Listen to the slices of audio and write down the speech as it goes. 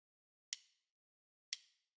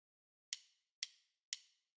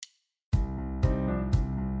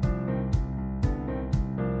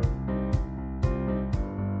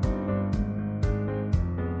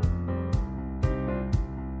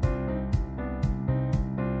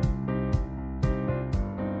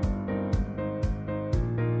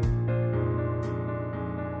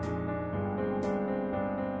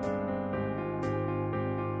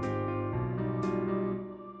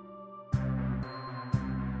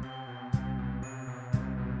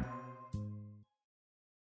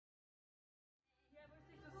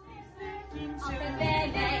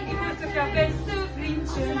jouw beste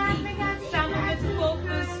vriendje die samen met de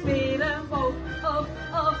poppen spelen. Oh, oh,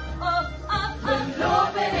 oh, oh, oh. We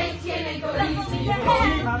lopen heeft geen enkel risico.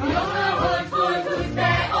 De jongen hoort voorgoed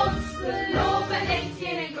bij ons. We lopen heeft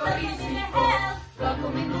geen enkel risico.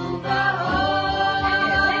 Welkom in Buggenhout.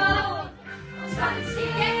 Ons gaat het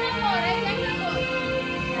zien. Kijk naar voren, kijk naar voren.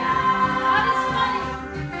 Ja, dat is spannend.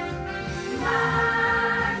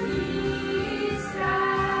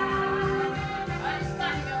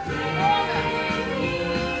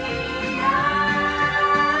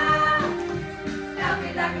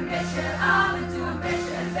 Elke dag een beetje, af en toe een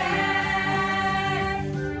beetje weg.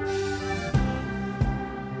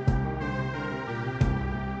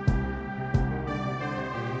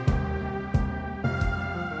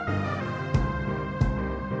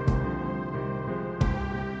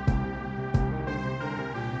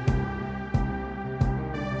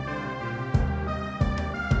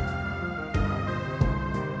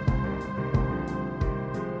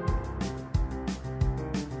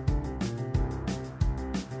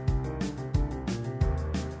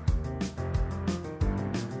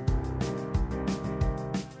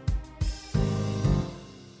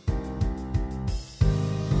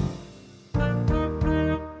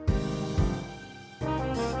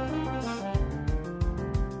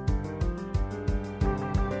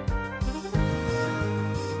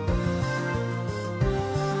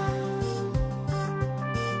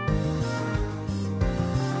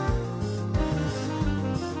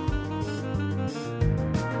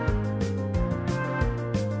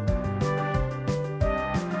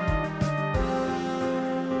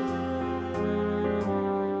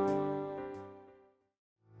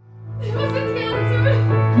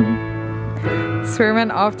 Het is weer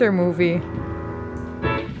mijn aftermovie.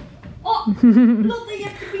 Oh, Lotte, je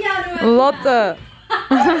hebt de piano uit. Lotte!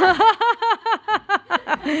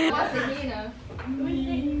 Wat is degene?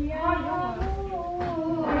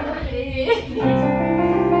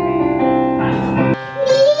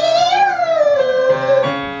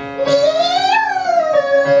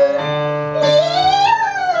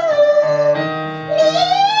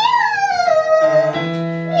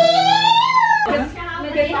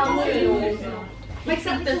 Maar ik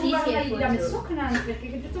zat precies hier dat je dat met sokken aan het werken.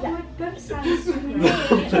 Je hebt toch nooit pumps aan het zoeken. Nee,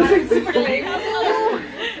 dat is super leuk.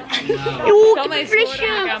 Kan mijn flesje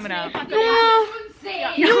aan de camera.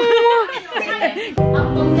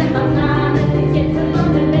 Appels en bananen, de kippen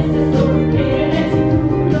van de beste soort. Leren en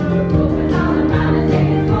citroenen, kopen allemaal en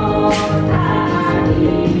zeggen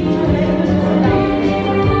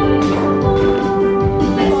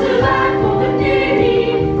beste waar komt het nu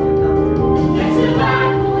niet? Beste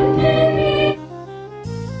waar komt het nu niet?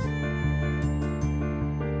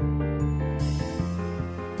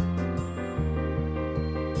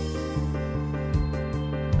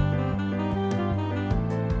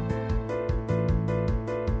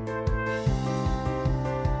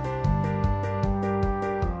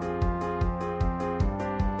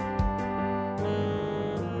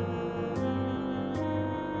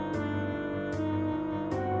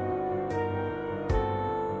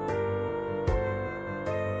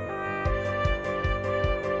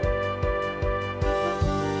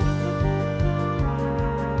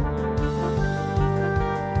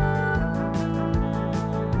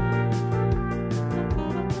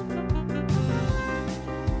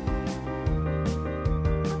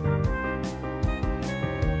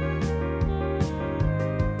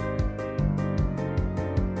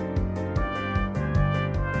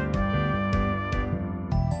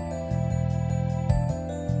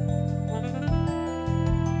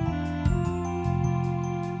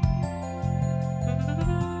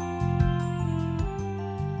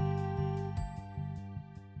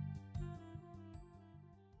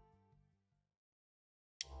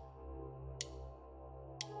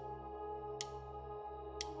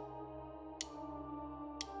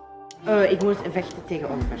 Ik moet vechten tegen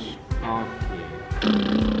Oliver.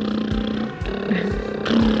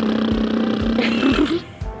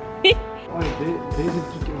 Deze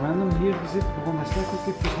truc random hier gezet, begon met sterk ook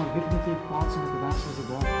even van Witte niet heeft plaatsen met de dansers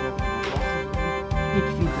erbij. Ik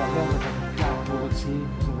vind dat wel dat ik klaar voor het zien,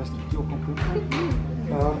 zo'n structuur op een punt.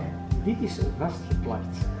 Dit is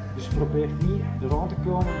vastgeplakt, dus probeer niet eraan te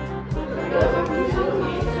komen.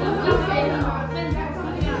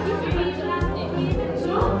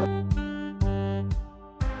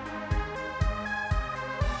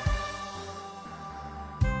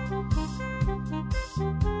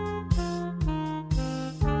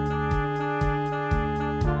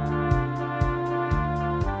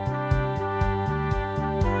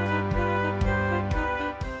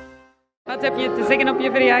 Wat heb je te zeggen op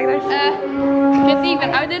je verjaardag? Ik weet niet, ik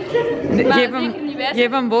ben ouder, maar Geef zeker niet wijzer.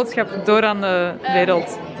 geef een boodschap door aan de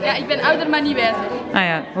wereld. Ja, ik ben ouder, maar niet wijzer. Ah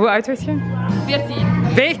ja, hoe oud word je? 14.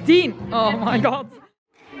 14! Oh my god.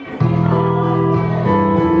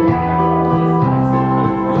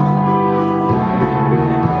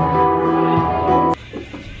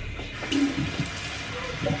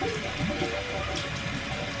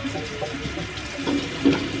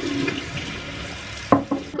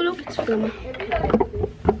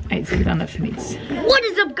 Hij zegt dan even iets. What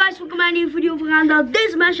is up guys, welkom bij een nieuwe video. We gaan daar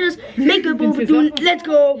deze meisjes make-up over doen. Let's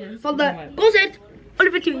go! Van de concert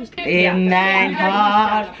Oliver Twist. In mijn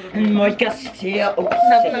hart, een mooi kasteel op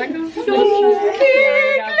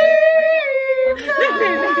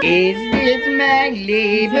Is dit mijn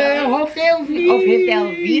leven of heeft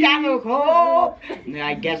Elvira nog hoop?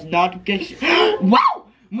 I guess not. Wow!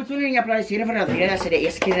 Moeten we nu niet applaudisseren voor Elvira dat ze de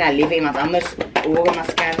eerste keer in haar leven iemand anders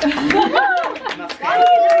ogenmascara.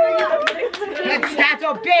 Het staat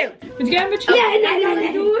op beeld! Moet jij een beetje...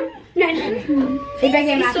 Nee. Ik ben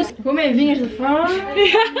geen maat. Gewoon mijn vingers ervan.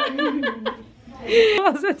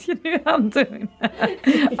 Wat zit je nu aan het doen?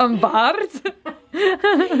 Een baard?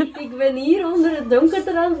 Ik ben hier onder het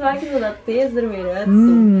donker aan het maken zodat deze er weer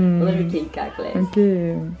uitkomt. Dan heb ik geen kaaklijst.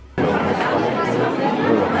 Oké.